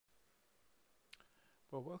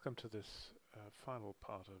Well, welcome to this final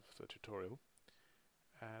part of the tutorial,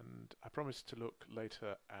 and I promised to look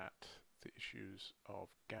later at the issues of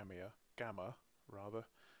gamma rather,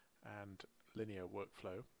 and linear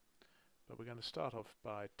workflow, but we're going to start off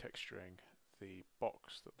by texturing the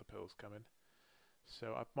box that the pills come in.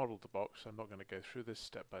 So I've modeled the box. I'm not going to go through this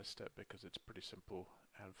step by step because it's pretty simple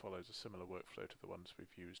and follows a similar workflow to the ones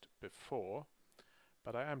we've used before.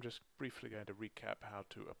 But I am just briefly going to recap how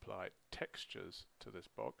to apply textures to this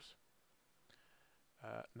box.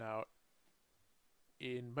 Now,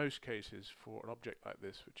 in most cases, for an object like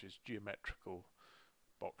this, which is geometrical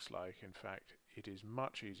box-like, in fact, it is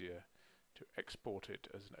much easier to export it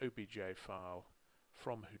as an OBJ file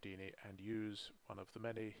from Houdini and use one of the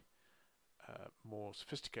many more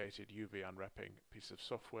sophisticated UV unwrapping pieces of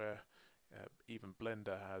software. Even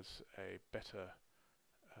Blender has a better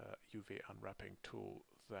UV unwrapping tool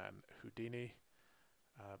than Houdini,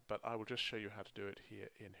 but I will just show you how to do it here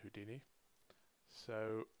in Houdini.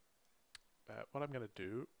 So what I'm going to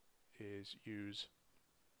do is use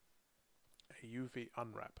a UV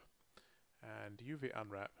unwrap, and UV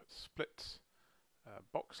unwrap splits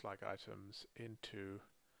box-like items into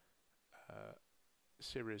a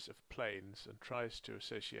series of planes and tries to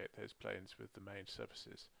associate those planes with the main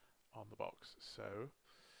surfaces on the box. So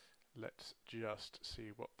let's just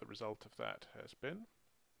see what the result of that has been,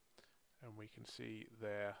 and we can see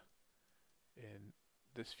there in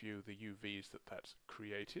this view the UVs that's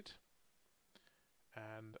created.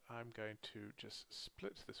 And I'm going to just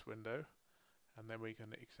split this window, and then we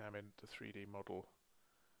can examine the 3D model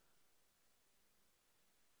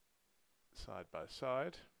side by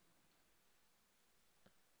side.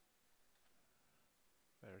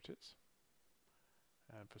 There it is,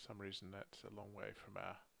 and for some reason that's a long way from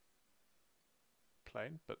our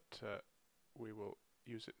plane, but we will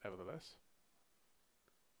use it nevertheless.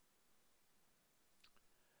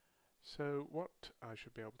 So what I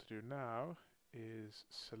should be able to do now is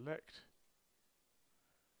select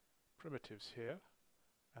primitives here,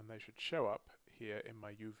 and they should show up here in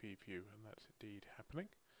my UV view, and that's indeed happening.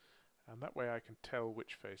 And that way I can tell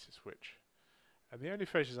which face is which. And the only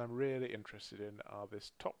faces I'm really interested in are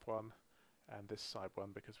this top one and this side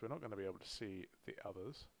one, because we're not going to be able to see the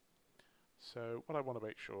others. So what I want to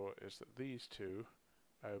make sure is that these two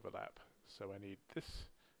overlap. So I need this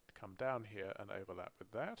to come down here and overlap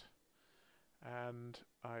with that. And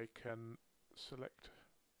I can select,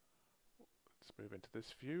 let's move into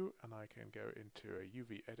this view, and I can go into a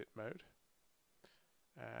UV edit mode.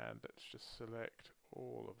 And let's just select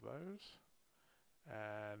all of those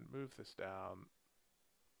and move this down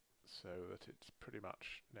so that it's pretty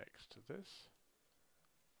much next to this,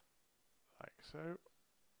 like so.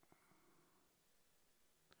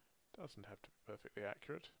 Doesn't have to be perfectly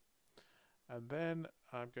accurate. And then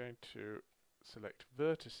I'm going to select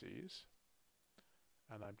vertices,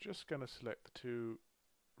 and I'm just going to select the two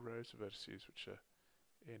rows of vertices which are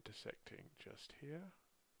intersecting just here,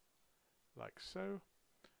 like so.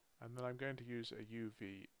 And then I'm going to use a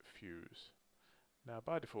UV fuse. Now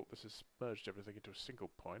by default this has merged everything into a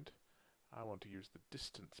single point. I want to use the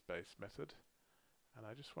distance-based method, and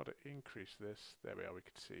I just want to increase this, there we are, we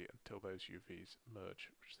can see, until those UVs merge,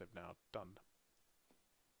 which they've now done.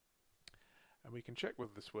 And we can check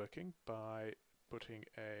whether this is working by putting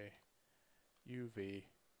a UV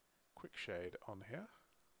quick shade on here,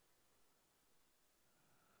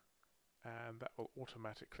 and that will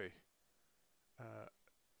automatically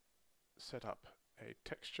set up a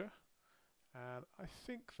texture. And I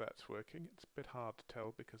think that's working. It's a bit hard to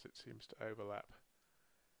tell because it seems to overlap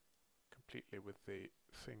completely with the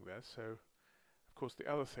thing there. So of course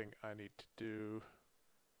the other thing I need to do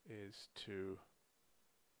is to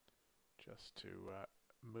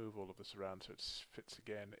move all of this around so it fits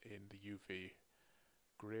again in the UV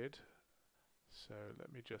grid. So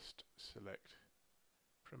let me just select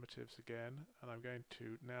primitives again, and I'm going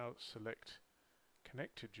to now select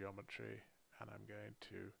connected geometry, and I'm going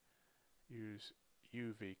to use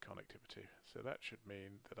UV connectivity. So that should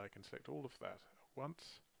mean that I can select all of that at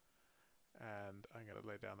once, and I'm going to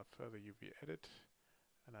lay down a further UV edit,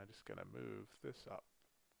 and I'm just going to move this up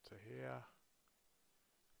to here,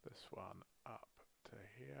 this one up to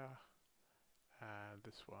here, and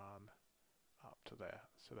this one up to there.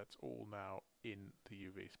 So that's all now in the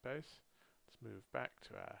UV space. Let's move back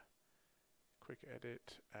to our quick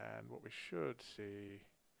edit, and what we should see,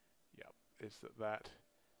 is that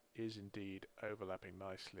is indeed overlapping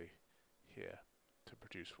nicely here to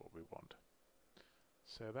produce what we want.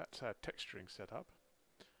 So that's our texturing setup.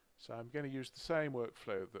 So I'm going to use the same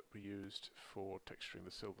workflow that we used for texturing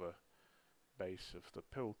the silver base of the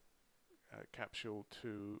pill capsule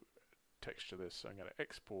to texture this, so I'm going to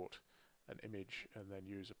export an image and then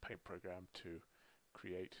use a paint program to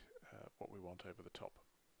create what we want over the top.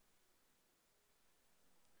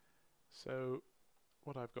 So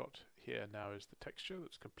what I've got here now is the texture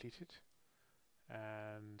that's completed,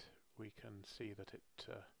 and we can see that it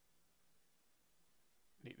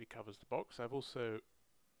neatly covers the box. I've also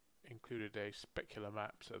included a specular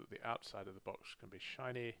map so that the outside of the box can be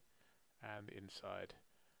shiny and the inside,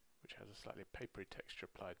 which has a slightly papery texture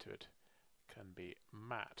applied to it, can be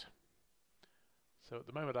matte. So at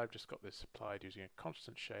the moment I've just got this applied using a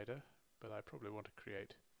constant shader, but I probably want to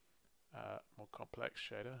create a more complex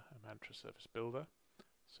shader, a Mantra Surface Builder.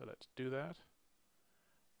 So let's do that.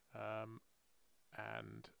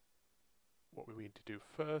 And what we need to do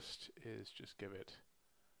first is just give it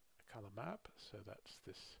a color map. So that's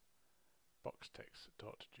this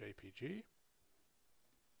boxtext.jpg.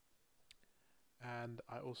 And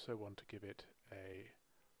I also want to give it a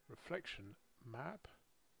reflection map.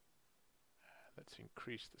 Let's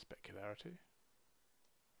increase the specularity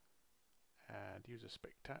and use a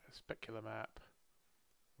specular map,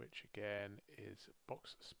 which again is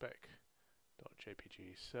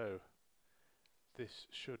boxspec.jpg. So this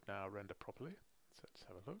should now render properly. So let's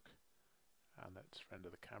have a look, and let's render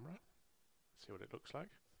the camera, see what it looks like.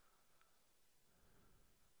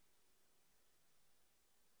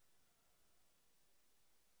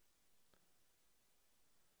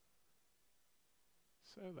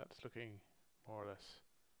 So that's looking more or less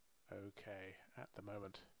okay at the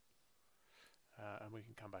moment, and we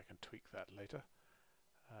can come back and tweak that later.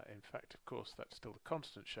 In fact, of course, that's still the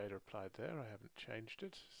constant shader applied there. I haven't changed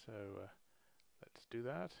it, so let's do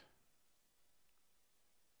that.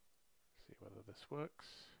 See whether this works.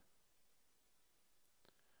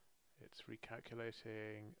 It's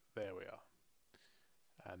recalculating. There we are.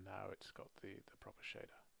 And now it's got the proper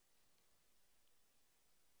shader.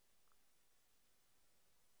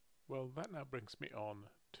 Well, that now brings me on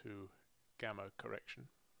to gamma correction.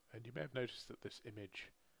 And you may have noticed that this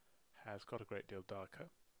image has got a great deal darker.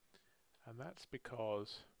 And that's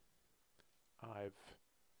because let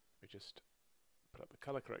me just put up the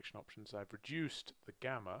color correction options. I've reduced the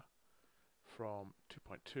gamma from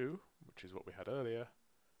 2.2, which is what we had earlier,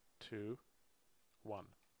 to 1.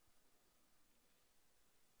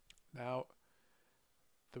 Now,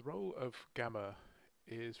 the role of gamma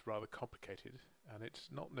is rather complicated, and it's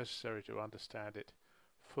not necessary to understand it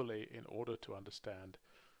fully in order to understand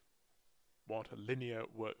what a linear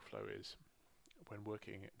workflow is when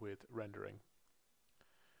working with rendering.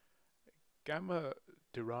 Gamma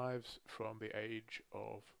derives from the age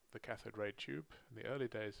of the cathode ray tube in the early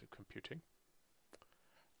days of computing,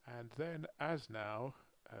 and then, as now,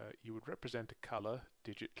 you would represent a color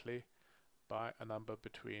digitally by a number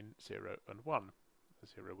between 0 and 1.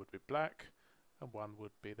 0 would be black and 1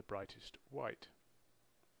 would be the brightest white.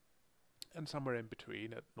 And somewhere in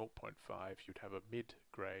between, at 0.5, you'd have a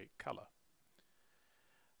mid-grey color.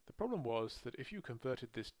 The problem was that if you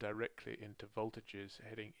converted this directly into voltages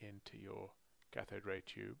heading into your cathode ray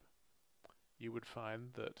tube, you would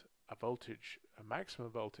find that a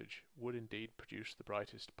maximum voltage would indeed produce the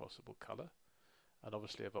brightest possible color, and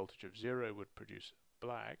obviously a voltage of 0 would produce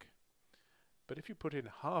black. But if you put in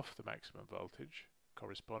half the maximum voltage,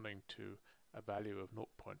 corresponding to a value of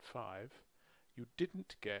 0.5, you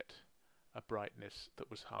didn't get a brightness that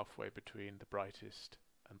was halfway between the brightest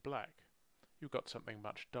and black. You got something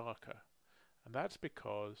much darker, and that's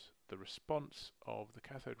because the response of the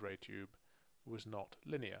cathode ray tube was not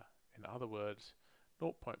linear. In other words,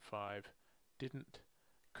 0.5 didn't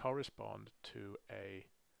correspond to a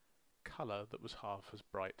color that was half as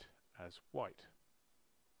bright as white.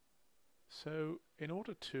 So in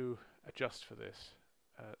order to adjust for this,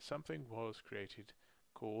 something was created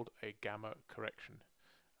called a gamma correction,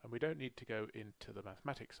 and we don't need to go into the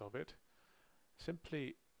mathematics of it,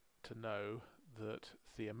 simply to know that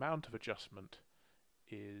the amount of adjustment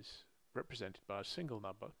is represented by a single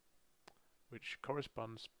number, which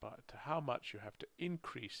corresponds to how much you have to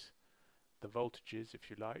increase the voltages, if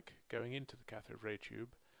you like, going into the cathode ray tube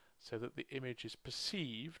so that the image is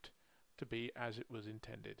perceived to be as it was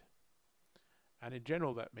intended. And in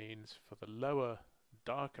general that means for the lower,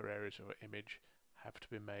 darker areas of an image have to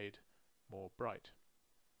be made more bright.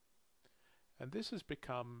 And this has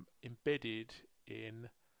become embedded in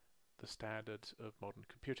the standards of modern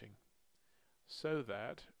computing, so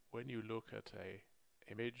that when you look at a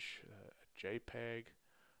image, a JPEG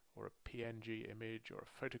or a PNG image or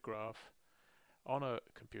a photograph on a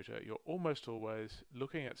computer, you're almost always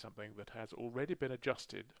looking at something that has already been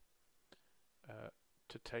adjusted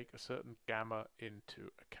to take a certain gamma into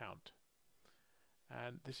account.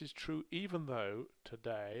 And this is true even though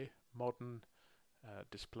today modern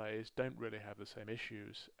displays don't really have the same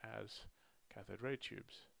issues as cathode ray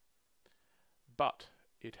tubes. But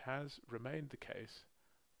it has remained the case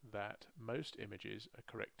that most images are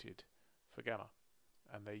corrected for gamma,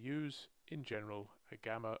 and they use in general a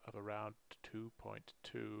gamma of around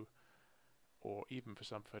 2.2, or even for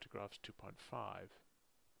some photographs 2.5.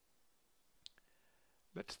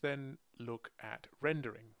 Let's then look at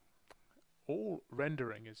rendering. All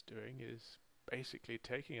rendering is doing is basically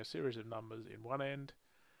taking a series of numbers in one end,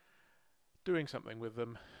 doing something with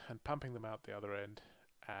them, and pumping them out the other end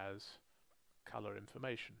as color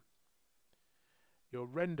information. Your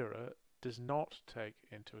renderer does not take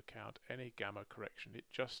into account any gamma correction. It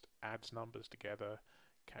just adds numbers together,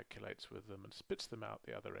 calculates with them, and spits them out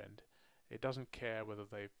the other end. It doesn't care whether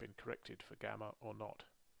they've been corrected for gamma or not.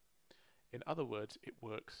 In other words, it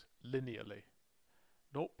works linearly.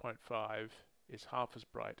 0.5 is half as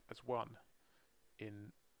bright as 1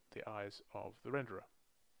 in the eyes of the renderer.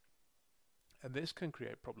 And this can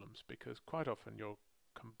create problems because quite often you're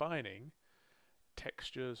combining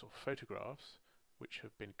textures or photographs which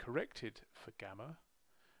have been corrected for gamma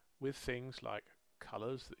with things like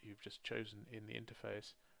colors that you've just chosen in the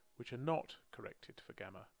interface which are not corrected for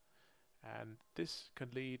gamma. And this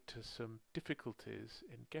can lead to some difficulties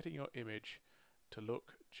in getting your image to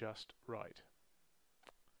look just right.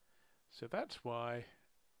 So that's why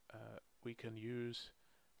we can use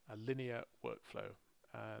a linear workflow,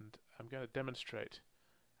 and I'm going to demonstrate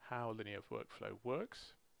how linear workflow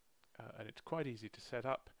works, and it's quite easy to set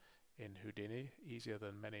up in Houdini, easier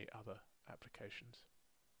than many other applications.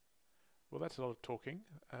 Well, that's a lot of talking.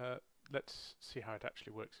 Let's see how it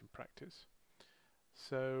actually works in practice.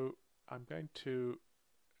 So I'm going to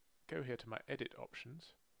go here to my edit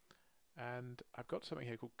options, and I've got something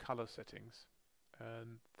here called color settings,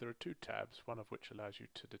 and there are two tabs, one of which allows you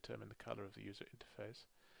to determine the color of the user interface.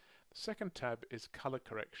 The second tab is color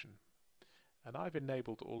correction, and I've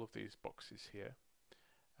enabled all of these boxes here,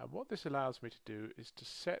 and what this allows me to do is to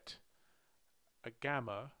set a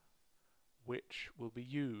gamma which will be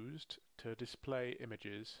used to display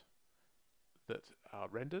images that are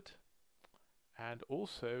rendered, and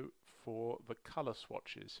also for the color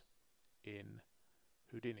swatches in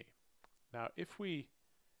Houdini. Now if we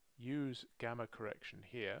use gamma correction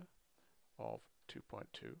here of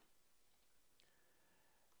 2.2,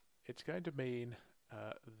 it's going to mean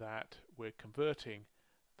that we're converting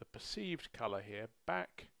the perceived color here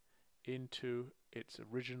back into its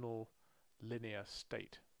original linear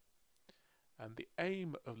state. And the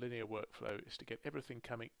aim of linear workflow is to get everything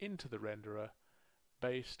coming into the renderer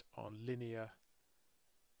based on linear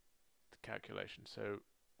calculation, so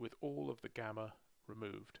with all of the gamma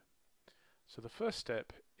removed. So the first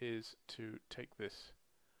step is to take this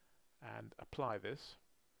and apply this,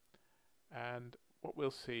 and what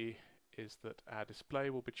we'll see is that our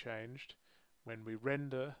display will be changed. When we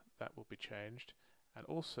render, that will be changed, and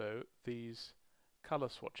also these color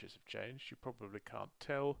swatches have changed. You probably can't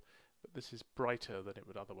tell, but this is brighter than it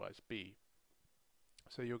would otherwise be.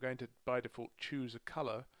 So you're going to by default choose a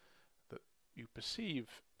color that you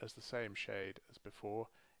perceive as the same shade as before.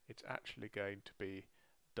 It's actually going to be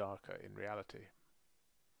darker in reality.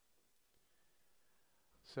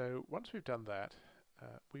 So once we've done that,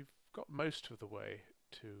 we've got most of the way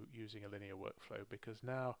to using a linear workflow, because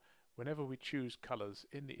now whenever we choose colors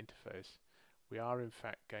in the interface, we are in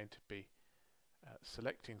fact going to be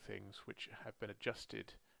selecting things which have been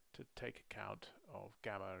adjusted to take account of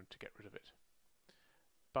gamma and to get rid of it.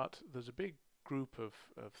 But there's a big group of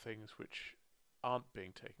things which aren't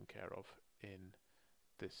being taken care of in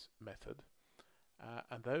this method,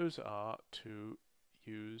 and those are to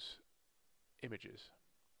use images.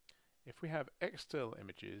 If we have external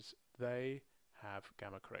images, they have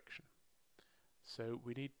gamma correction. So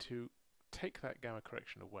we need to take that gamma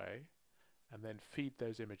correction away and then feed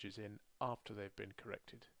those images in after they've been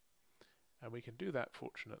corrected. And we can do that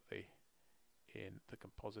fortunately in the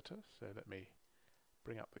compositor. So let me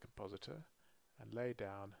bring up the compositor and lay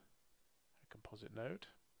down a composite node,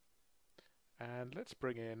 and let's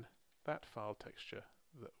bring in that file texture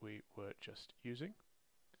that we were just using,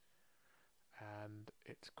 and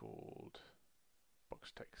it's called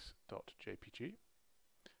boxtext.jpg,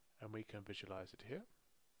 and we can visualize it here.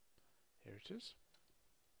 Here it is,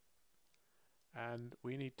 and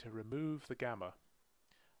we need to remove the gamma.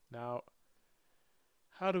 Now,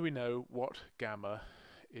 how do we know what gamma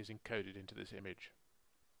is encoded into this image?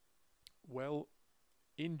 Well,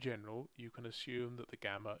 in general, you can assume that the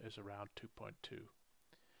gamma is around 2.2.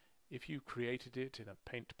 If you created it in a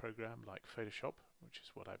paint program like Photoshop, which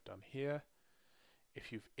is what I've done here,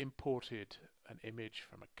 if you've imported an image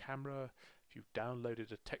from a camera, If you've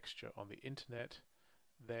downloaded a texture on the internet,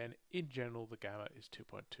 then in general the gamma is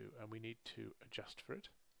 2.2 and we need to adjust for it.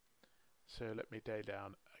 So let me lay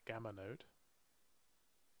down a gamma node,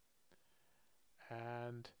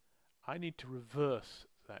 and I need to reverse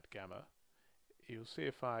that gamma. You'll see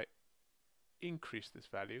if I increase this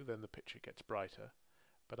value then the picture gets brighter,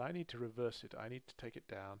 but I need to reverse it. I need to take it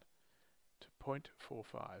down to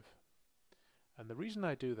 0.45, and the reason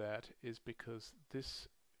I do that is because this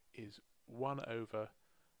is 1 over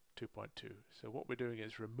 2.2. So what we're doing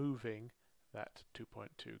is removing that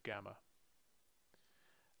 2.2 gamma.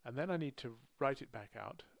 And then I need to write it back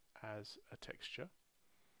out as a texture.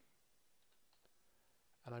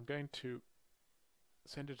 And I'm going to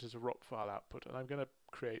send it as a ROP file output, and I'm going to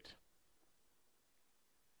create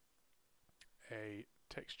a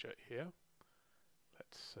texture here.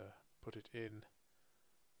 Let's put it in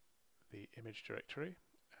the image directory,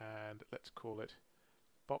 and let's call it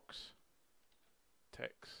box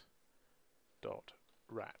text.rat.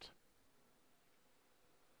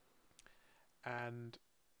 And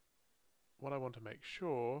what I want to make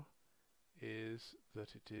sure is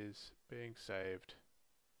that it is being saved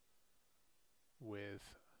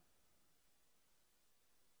with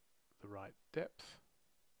the right depth.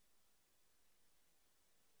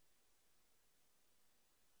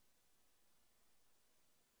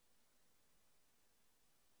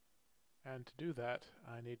 And to do that,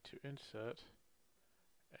 I need to insert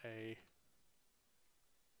a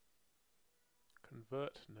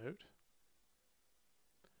convert node,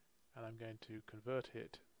 and I'm going to convert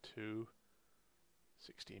it to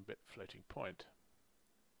 16-bit floating point.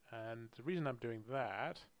 And the reason I'm doing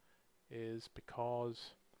that is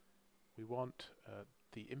because we want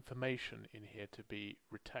the information in here to be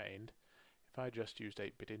retained. If I just used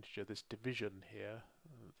 8-bit integer, this division here,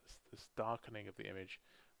 this darkening of the image,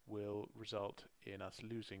 will result in us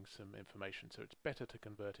losing some information. So it's better to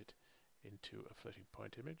convert it into a floating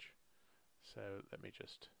point image. So let me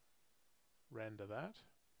just render that.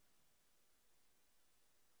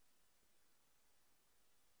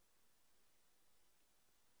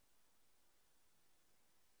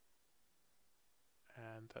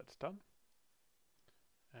 And that's done.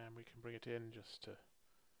 And we can bring it in just to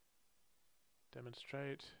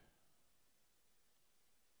demonstrate.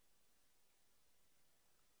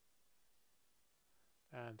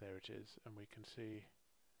 And there it is, and we can see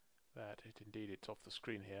that it's off the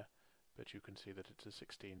screen here, but you can see that it's a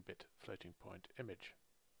 16-bit floating point image.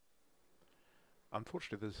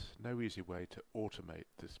 Unfortunately, there's no easy way to automate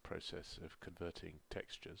this process of converting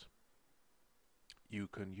textures. You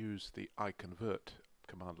can use the iConvert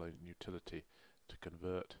command line utility to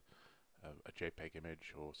convert a JPEG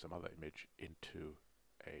image or some other image into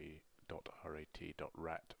a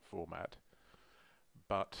 .rat format,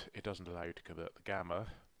 but it doesn't allow you to convert the gamma,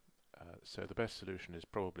 so the best solution is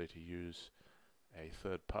probably to use a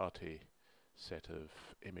third-party set of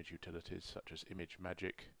image utilities such as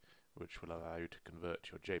ImageMagick, which will allow you to convert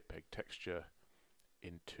your JPEG texture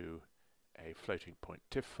into a floating point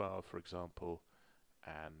TIFF file, for example,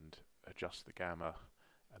 and adjust the gamma,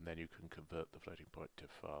 and then you can convert the floating point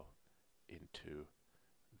TIFF file into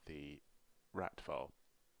the RAT file.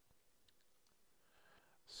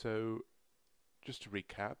 So just to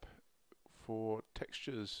recap, for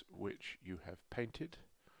textures which you have painted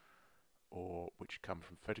or which come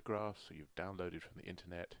from photographs or you've downloaded from the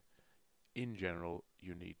internet, in general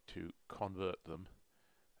you need to convert them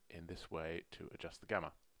in this way to adjust the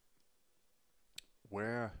gamma.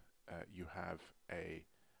 Where you have a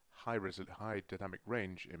high dynamic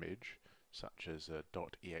range image, such as a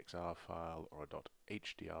 .exr file or a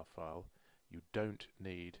 .hdr file, you don't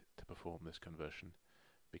need to perform this conversion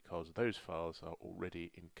because those files are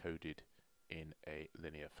already encoded in a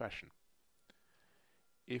linear fashion.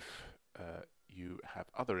 If you have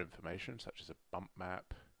other information, such as a bump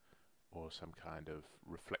map or some kind of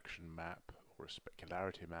reflection map or a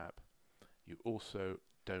specularity map, you also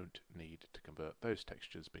don't need to convert those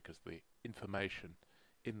textures because the information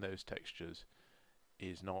in those textures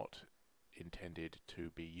is not intended to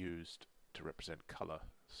be used to represent color,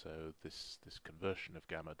 so this conversion of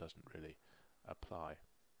gamma doesn't really apply.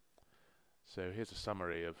 So here's a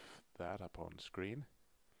summary of that up on screen,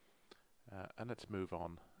 and let's move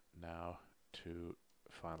on now to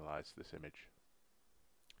finalize this image.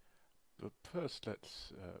 But first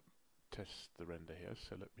let's test the render here,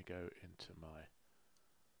 so let me go into my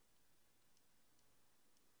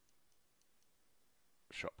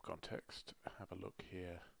shop context, have a look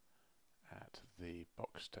here at the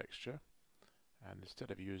box texture, and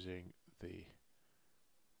instead of using the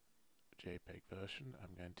JPEG version,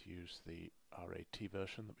 I'm going to use the RAT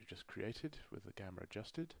version that we just created with the gamma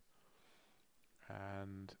adjusted.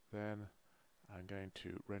 and then I'm going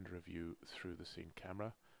to render a view through the scene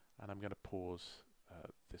camera, and I'm going to pause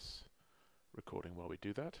this recording while we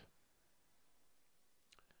do that.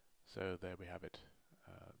 So there we have it,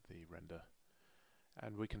 the render,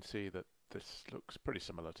 and we can see that this looks pretty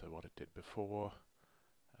similar to what it did before.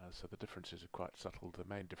 So the differences are quite subtle. The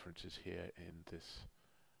main difference is here in this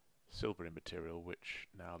silvery material, which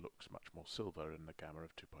now looks much more silver in the gamma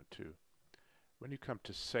of 2.2. When you come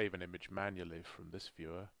to save an image manually from this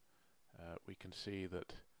viewer, we can see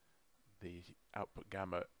that the output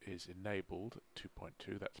gamma is enabled at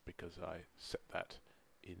 2.2. That's because I set that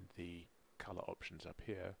in the color options up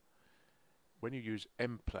here. When you use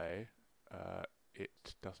mplay,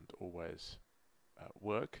 it doesn't always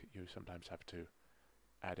work. You sometimes have to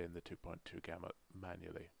add in the 2.2 gamma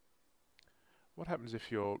manually. What happens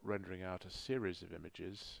if you're rendering out a series of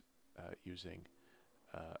images using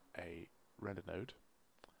a render node?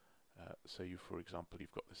 So you, for example,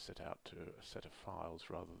 you've got this set out to a set of files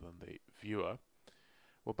rather than the viewer.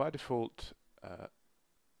 Well, by default,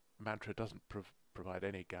 Mantra doesn't provide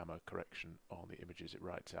any gamma correction on the images it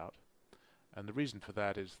writes out. And the reason for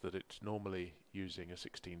that is that it's normally using a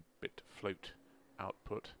 16-bit float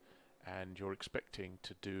output, and you're expecting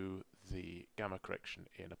to do the gamma correction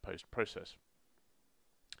in a post-process.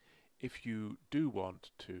 If you do want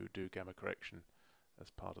to do gamma correction as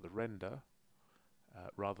part of the render,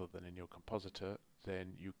 rather than in your compositor,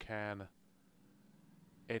 then you can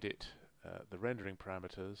edit the rendering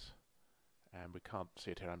parameters, and we can't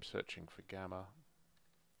see it here. I'm searching for gamma.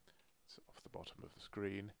 It's off the bottom of the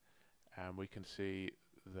screen, and we can see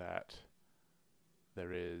that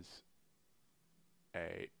there is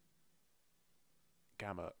a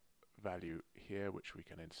gamma value here which we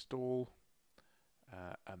can install,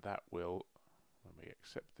 and that will, when we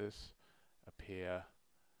accept this, appear.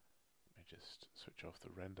 Let me just switch off the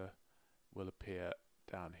render. Will appear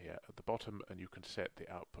down here at the bottom, and you can set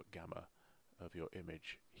the output gamma of your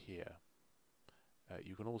image here.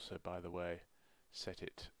 You can also, by the way, set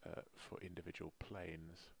it for individual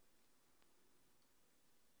planes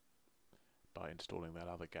by installing that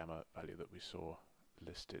other gamma value that we saw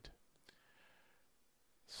listed.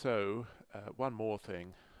 So one more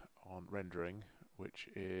thing on rendering, which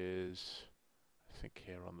is, I think,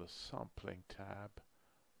 here on the sampling tab,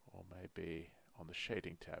 or maybe on the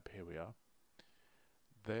shading tab. Here we are.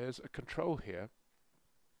 There's a control here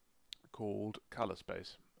called color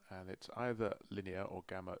space, and it's either linear or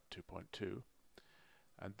gamma 2.2,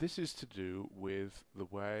 and this is to do with the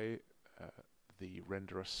way the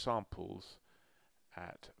renderer samples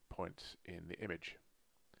at points in the image.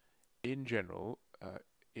 In general,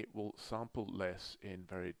 it will sample less in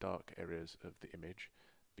very dark areas of the image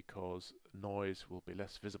because noise will be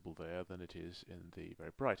less visible there than it is in the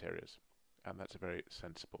very bright areas, and that's a very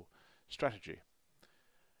sensible strategy.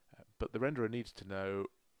 But the renderer needs to know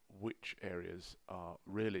which areas are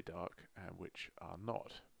really dark and which are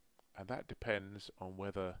not, and that depends on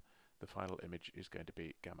whether the final image is going to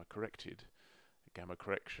be gamma corrected. A gamma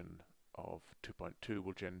correction of 2.2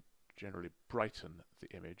 will generally brighten the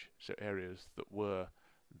image, so areas that were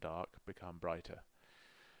dark become brighter.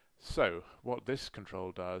 So what this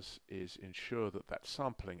control does is ensure that that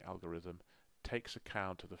sampling algorithm takes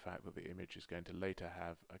account of the fact that the image is going to later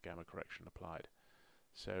have a gamma correction applied.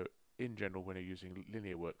 So in general, when you're using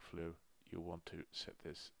linear workflow, you'll want to set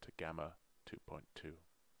this to gamma 2.2.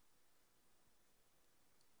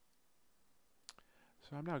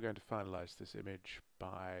 So I'm now going to finalize this image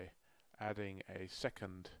by adding a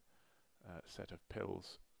second set of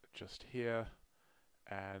pills just here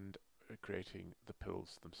and creating the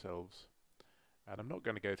pills themselves. And I'm not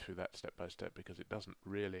going to go through that step by step because it doesn't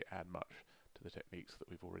really add much to the techniques that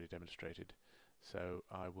we've already demonstrated. So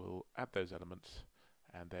I will add those elements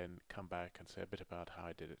and then come back and say a bit about how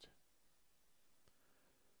I did it.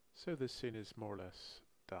 So this scene is more or less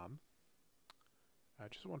done. I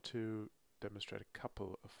just want to demonstrate a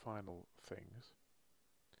couple of final things.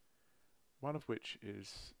 One of which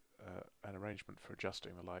is an arrangement for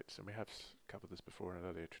adjusting the lights, and we have covered this before in an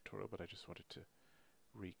earlier tutorial, but I just wanted to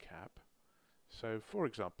recap. So for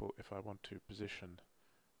example, if I want to position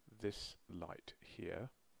this light here,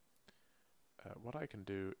 what I can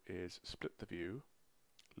do is split the view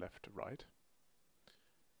left to right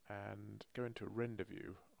and go into render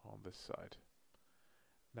view on this side.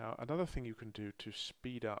 Now another thing you can do to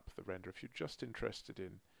speed up the render, if you're just interested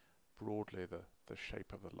in broadly the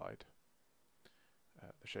shape of the light,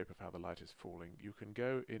 the shape of how the light is falling, you can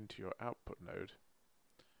go into your output node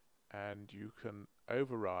and you can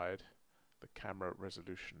override the camera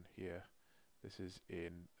resolution here. This is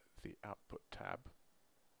in the output tab,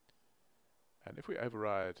 and if we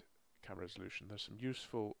override camera resolution, there's some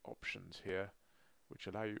useful options here which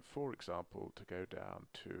allow you, for example, to go down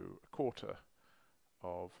to a quarter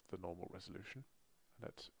of the normal resolution.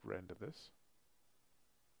 Let's render this.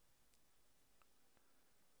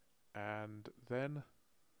 And then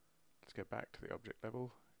let's go back to the object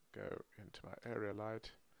level, go into my area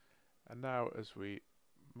light, and now as we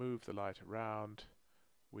move the light around,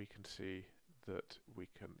 we can see that we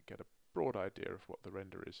can get a broad idea of what the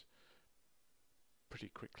render is pretty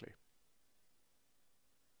quickly.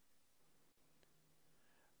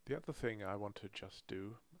 The other thing I want to just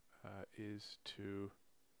do is to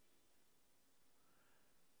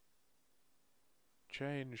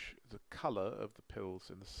change the color of the pills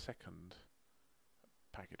in the second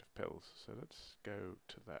packet of pills. So let's go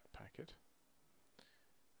to that packet,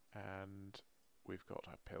 and we've got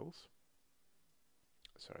our pills.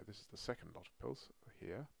 Sorry, this is the second lot of pills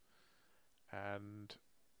here, and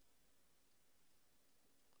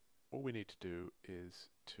all we need to do is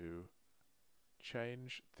to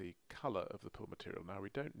change the color of the pill material. Now we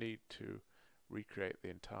don't need to recreate the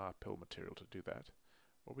entire pill material to do that.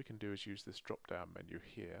 What we can do is use this drop down menu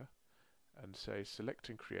here and say select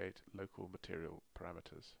and create local material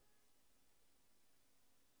parameters,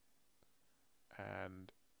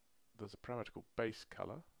 and there's a parameter called base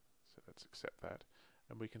color, so let's accept that,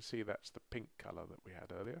 and we can see that's the pink color that we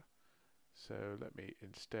had earlier. So let me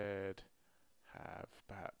instead have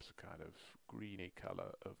perhaps a kind of greeny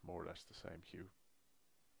color of more or less the same hue,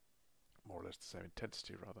 more or less the same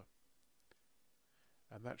intensity rather,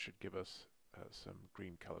 and that should give us some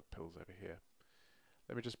green colored pills over here.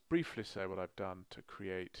 Let me just briefly say what I've done to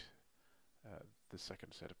create the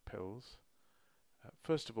second set of pills.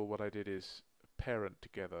 First of all, what I did is parent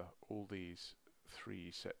together all these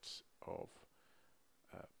three sets of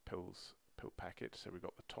pill packets. So we've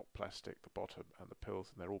got the top plastic, the bottom, and the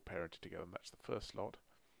pills, and they're all parented together, and that's the first lot.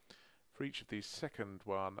 For each of these second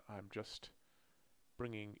one, I'm just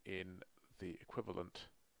bringing in the equivalent,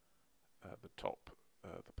 the top,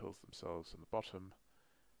 the pills themselves, and the bottom.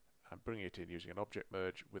 I'm bringing it in using an object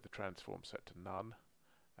merge with the transform set to none,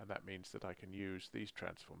 and that means that I can use these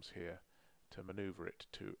transforms here to maneuver it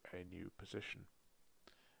to a new position.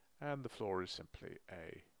 And the floor is simply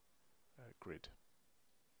a grid.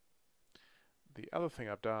 The other thing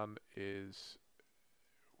I've done is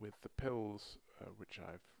with the pills which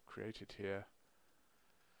I've created here,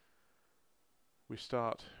 we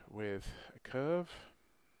start with a curve.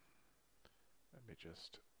 Let me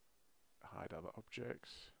just hide other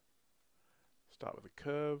objects. Start with a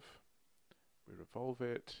curve, we revolve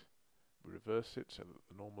it, we reverse it so that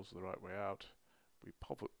the normals are the right way out, we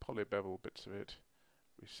polybevel bits of it,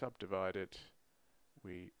 we subdivide it,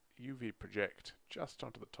 we UV project just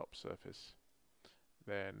onto the top surface,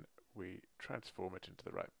 then we transform it into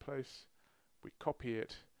the right place, we copy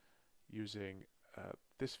it using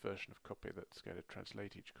this version of copy that's going to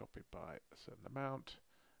translate each copy by a certain amount,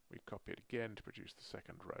 we copy it again to produce the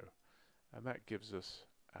second row, and that gives us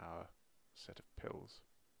our set of pills.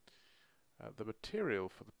 The material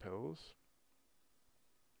for the pills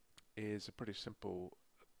is a pretty simple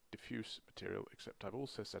diffuse material, except I've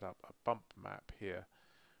also set up a bump map here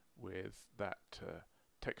with that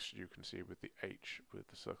texture you can see with the H with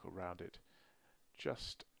the circle around it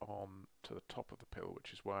just on to the top of the pill,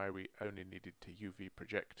 which is why we only needed to UV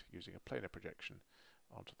project using a planar projection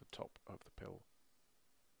onto the top of the pill.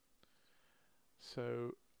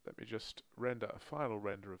 So let me just render a final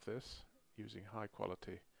render of this using high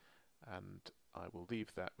quality, and I will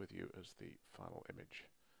leave that with you as the final image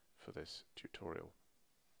for this tutorial.